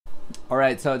All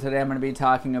right, so today I'm going to be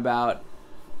talking about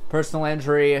personal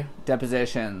injury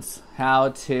depositions, how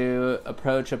to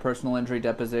approach a personal injury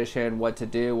deposition, what to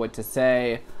do, what to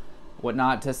say, what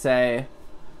not to say.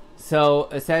 So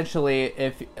essentially,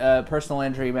 if a personal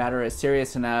injury matter is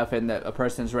serious enough and that a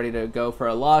person's ready to go for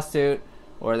a lawsuit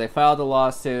or they filed a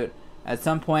lawsuit, at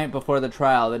some point before the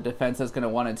trial, the defense is going to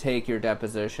want to take your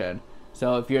deposition.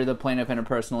 So if you're the plaintiff in a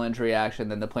personal injury action,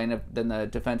 then the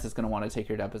defense is going to want to take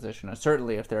your deposition. And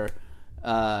certainly if they're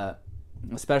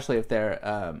especially if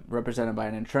they're represented by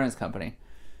an insurance company.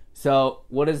 So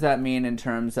what does that mean in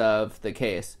terms of the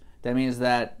case? That means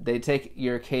that they take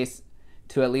your case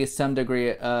to at least some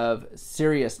degree of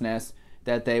seriousness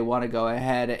that they want to go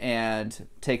ahead and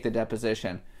take the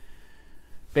deposition.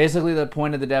 Basically, the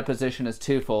point of the deposition is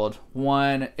twofold.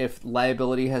 One, if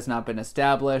liability has not been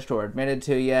established or admitted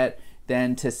to yet,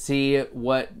 then to see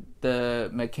what the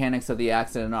mechanics of the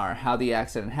accident are, how the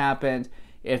accident happened,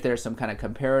 if there's some kind of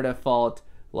comparative fault,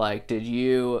 like did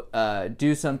you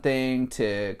do something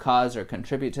to cause or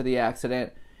contribute to the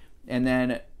accident. And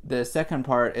then the second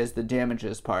part is the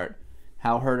damages part.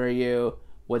 How hurt are you?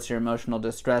 What's your emotional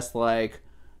distress like?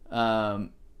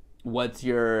 What's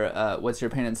your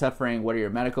pain and suffering? What are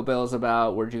your medical bills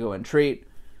about? Where'd you go and treat?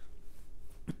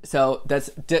 So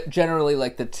that's generally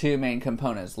like the two main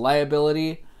components,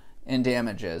 liability and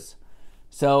damages.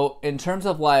 So in terms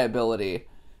of liability,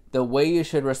 the way you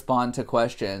should respond to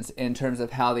questions in terms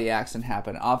of how the accident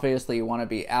happened, obviously you want to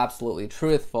be absolutely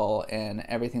truthful in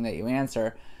everything that you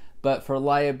answer, but for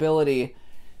liability,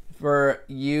 for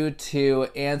you to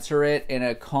answer it in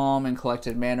a calm and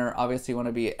collected manner, obviously you want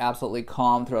to be absolutely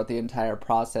calm throughout the entire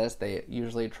process. They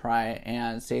usually try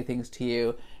and say things to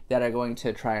you that are going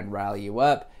to try and rile you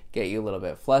up, get you a little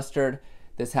bit flustered.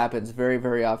 This happens very,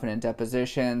 very often in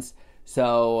depositions.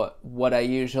 So what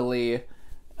usually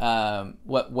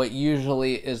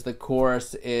is the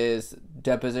course is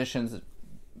depositions.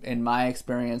 In my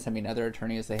experience, I mean, other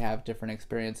attorneys, they have different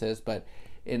experiences, but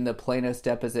in the plaintiff's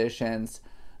depositions,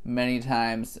 many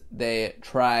times they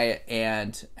try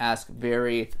and ask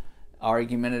very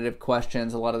argumentative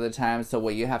questions a lot of the time. So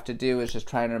what you have to do is just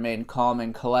try and remain calm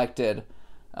and collected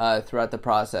throughout the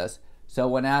process. So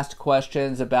when asked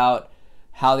questions about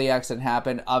how the accident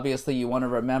happened, obviously you want to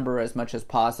remember as much as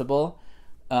possible.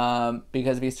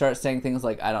 Because if you start saying things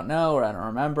like, I don't know, or I don't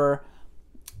remember,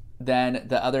 then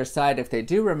the other side, if they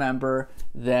do remember,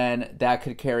 then that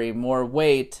could carry more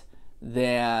weight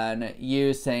than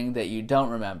you saying that you don't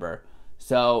remember.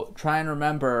 So try and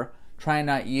remember, try and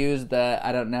not use the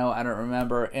I don't know, I don't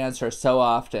remember answer so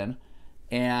often,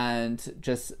 and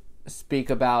just speak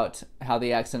about how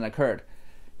the accident occurred.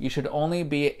 You should only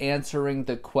be answering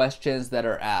the questions that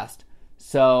are asked.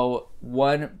 So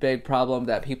one big problem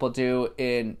that people do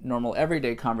in normal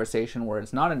everyday conversation where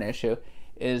it's not an issue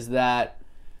is that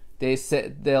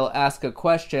they'll ask a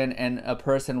question and a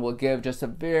person will give just a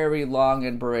very long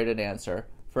and berated answer.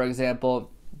 For example,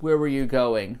 where were you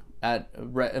going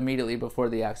immediately before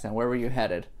the accident? Where were you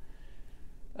headed?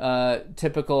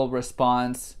 Typical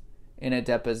response in a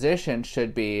deposition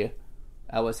should be,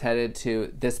 I was headed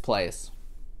to this place.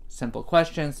 Simple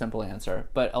question, simple answer.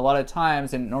 But a lot of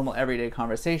times in normal everyday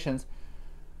conversations,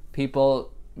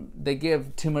 people, they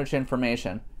give too much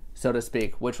information, so to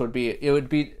speak, it would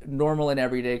be normal in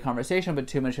everyday conversation, but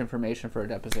too much information for a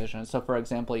deposition. So for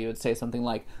example, you would say something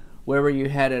like, where were you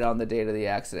headed on the date of the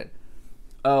accident?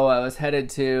 Oh, I was headed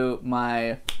to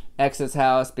my ex's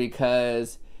house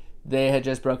because they had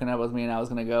just broken up with me and I was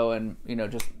going to go and,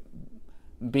 just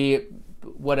be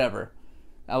whatever.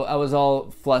 I was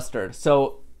all flustered.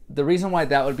 So the reason why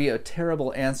that would be a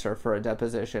terrible answer for a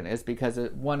deposition is because,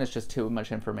 one, it's just too much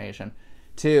information.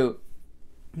 Two,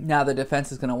 now the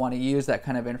defense is going to want to use that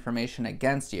kind of information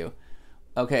against you.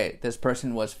 Okay, this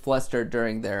person was flustered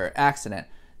during their accident.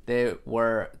 They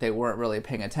weren't really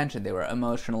paying attention. They were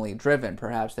emotionally driven.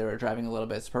 Perhaps they were driving a little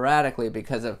bit sporadically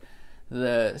because of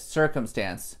the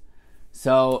circumstance.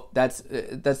 So that's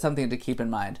something to keep in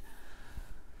mind.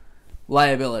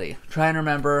 Liability. Try and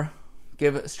remember.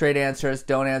 Give straight answers.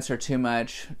 Don't answer too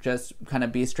much. Just kind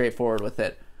of be straightforward with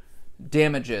it.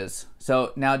 Damages.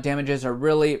 So now damages are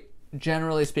really,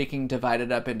 generally speaking,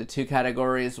 divided up into two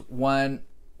categories. One,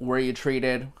 were you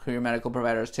treated? Who your medical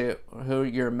providers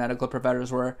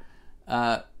were,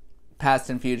 past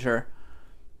and future.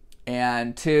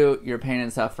 And two, your pain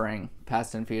and suffering,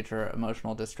 past and future,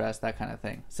 emotional distress, that kind of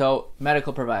thing. So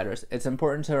medical providers. It's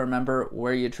important to remember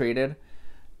where you treated.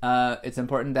 It's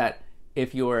important that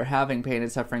if you were having pain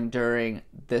and suffering during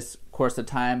this course of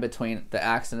time between the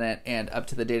accident and up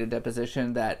to the date of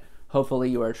deposition, that hopefully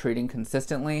you are treating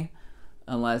consistently,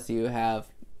 unless you have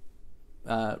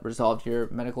resolved your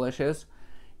medical issues,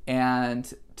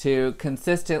 and to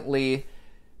consistently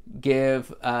go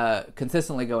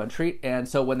and treat. And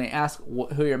so when they ask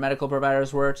who your medical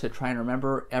providers were, to try and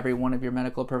remember every one of your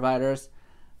medical providers.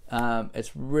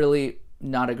 It's really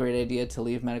not a great idea to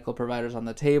leave medical providers on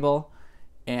the table,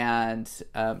 and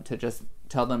to just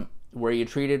tell them where you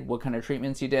treated, what kind of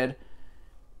treatments you did.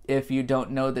 If you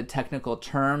don't know the technical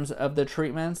terms of the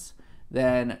treatments,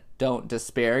 then don't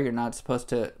despair. You're not supposed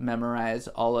to memorize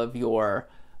all of your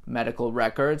medical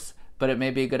records, but it may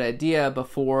be a good idea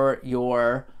before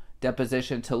your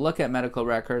deposition to look at medical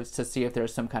records to see if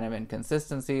there's some kind of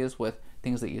inconsistencies with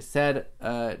things that you said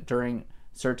during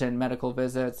certain medical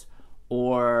visits,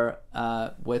 or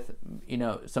with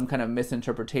some kind of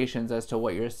misinterpretations as to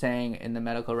what you're saying in the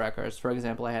medical records. For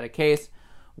example, I had a case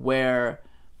where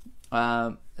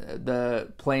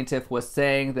the plaintiff was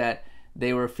saying that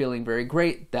they were feeling very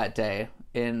great that day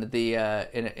in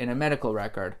a medical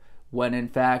record, when in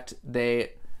fact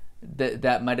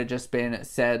that might have just been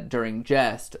said during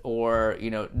jest, or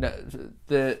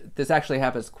this actually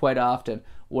happens quite often,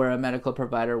 where a medical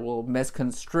provider will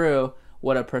misconstrue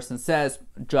what a person says,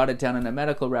 jot it down in a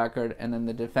medical record, and then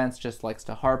the defense just likes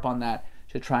to harp on that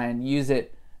to try and use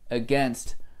it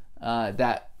against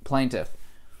that plaintiff.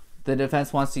 The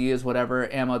defense wants to use whatever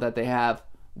ammo that they have,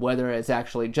 whether it's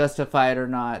actually justified or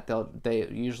not. They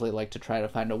usually like to try to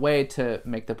find a way to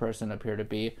make the person appear to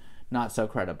be not so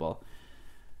credible.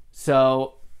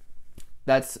 So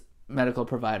that's medical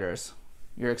providers.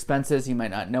 Your expenses, you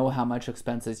might not know how much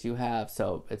expenses you have,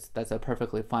 so that's a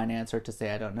perfectly fine answer to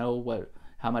say, I don't know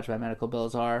how much my medical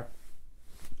bills are.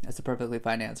 That's a perfectly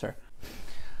fine answer.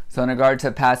 So in regard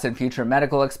to past and future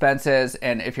medical expenses,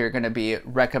 and if you're going to be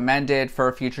recommended for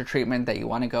future treatment, that you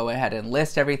want to go ahead and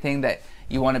list everything that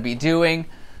you want to be doing,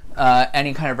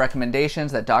 any kind of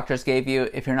recommendations that doctors gave you.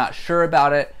 If you're not sure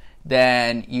about it,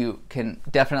 then you can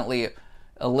definitely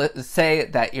say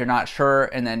that you're not sure,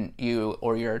 and then you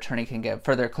or your attorney can get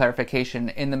further clarification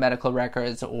in the medical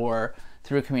records or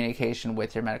through communication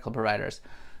with your medical providers.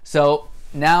 So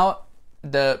now,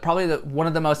 one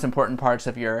of the most important parts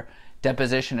of your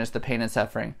deposition is the pain and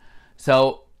suffering.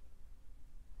 So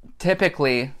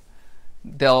typically,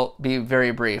 they'll be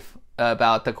very brief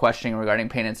about the questioning regarding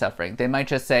pain and suffering. They might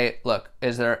just say, look,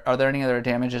 are there any other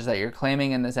damages that you're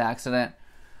claiming in this accident?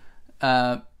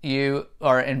 You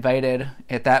are invited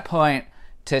at that point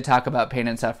to talk about pain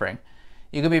and suffering.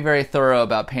 You can be very thorough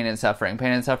about pain and suffering.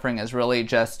 Pain and suffering is really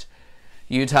just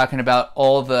you talking about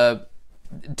all the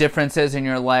differences in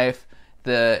your life,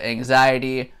 the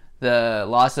anxiety, the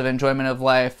loss of enjoyment of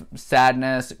life,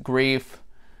 sadness, grief.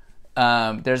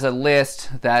 There's a list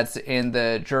that's in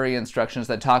the jury instructions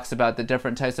that talks about the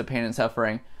different types of pain and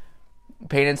suffering.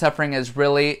 Pain and suffering is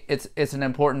really, it's an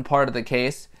important part of the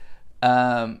case.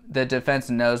 The defense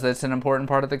knows that's an important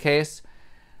part of the case.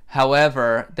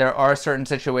 However, there are certain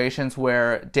situations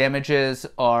where damages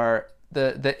are,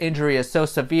 the injury is so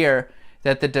severe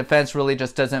that the defense really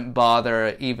just doesn't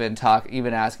bother even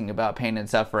asking about pain and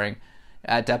suffering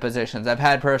at depositions. I've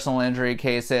had personal injury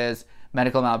cases,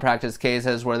 medical malpractice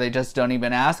cases, where they just don't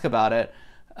even ask about it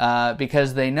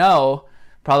because they know,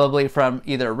 probably from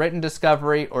either written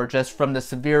discovery or just from the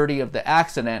severity of the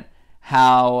accident,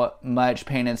 how much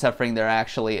pain and suffering there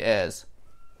actually is.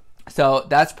 So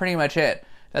that's pretty much it.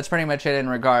 That's pretty much it in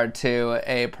regard to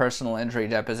a personal injury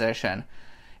deposition.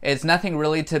 It's nothing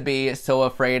really to be so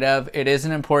afraid of. It is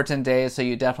an important day, so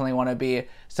you definitely want to be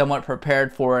somewhat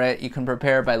prepared for it. You can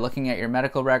prepare by looking at your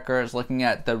medical records, looking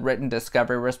at the written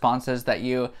discovery responses that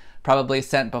you probably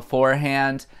sent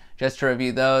beforehand, just to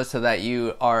review those so that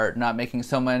you are not making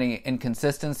so many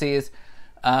inconsistencies.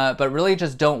 But really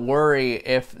just don't worry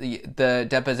if the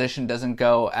deposition doesn't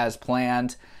go as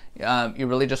planned. You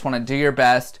really just want to do your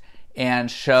best and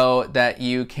show that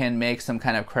you can make some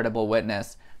kind of credible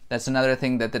witness. That's another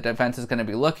thing that the defense is going to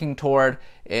be looking toward,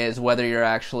 is whether you're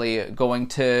actually going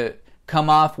to come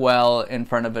off well in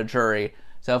front of a jury.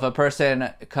 So if a person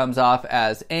comes off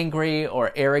as angry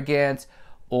or arrogant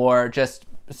or just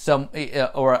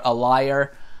or a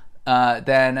liar,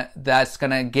 then that's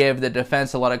going to give the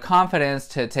defense a lot of confidence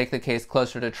to take the case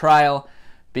closer to trial,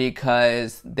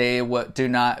 because they do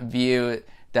not view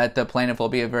that the plaintiff will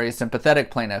be a very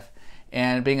sympathetic plaintiff.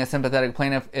 And being a sympathetic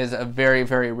plaintiff is a very,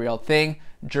 very real thing.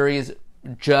 Juries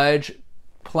judge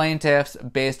plaintiffs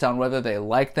based on whether they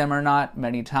like them or not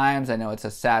many times. I know it's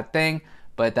a sad thing,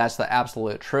 but that's the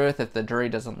absolute truth. If the jury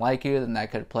doesn't like you, then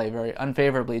that could play very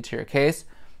unfavorably to your case.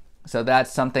 So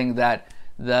that's something that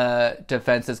the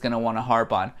defense is going to want to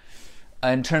harp on.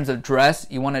 In terms of dress,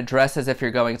 you want to dress as if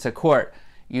you're going to court.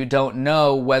 you don't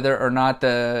know whether or not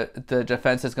the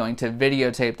defense is going to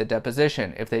videotape the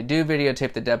deposition. If they do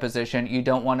videotape the deposition, you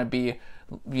don't want to be,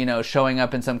 showing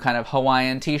up in some kind of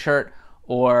Hawaiian t-shirt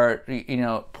or,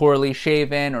 poorly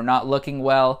shaven or not looking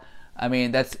well. I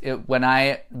mean, that's it. When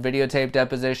I videotape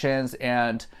depositions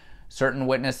and certain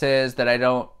witnesses that I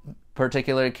don't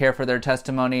particularly care for their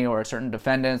testimony, or certain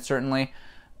defendants, certainly,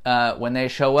 when they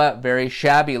show up very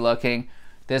shabby looking,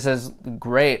 this is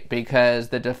great because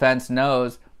the defense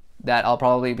knows that I'll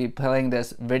probably be playing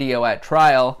this video at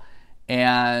trial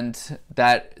and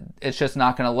that it's just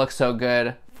not going to look so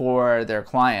good for their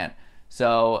client.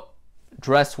 So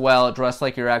dress well, dress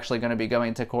like you're actually going to be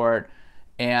going to court,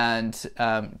 and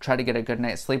try to get a good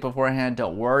night's sleep beforehand.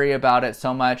 Don't worry about it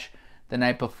so much the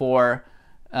night before.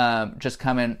 Just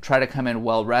try to come in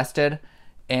well rested,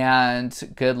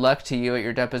 and good luck to you at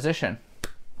your deposition.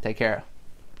 Take care.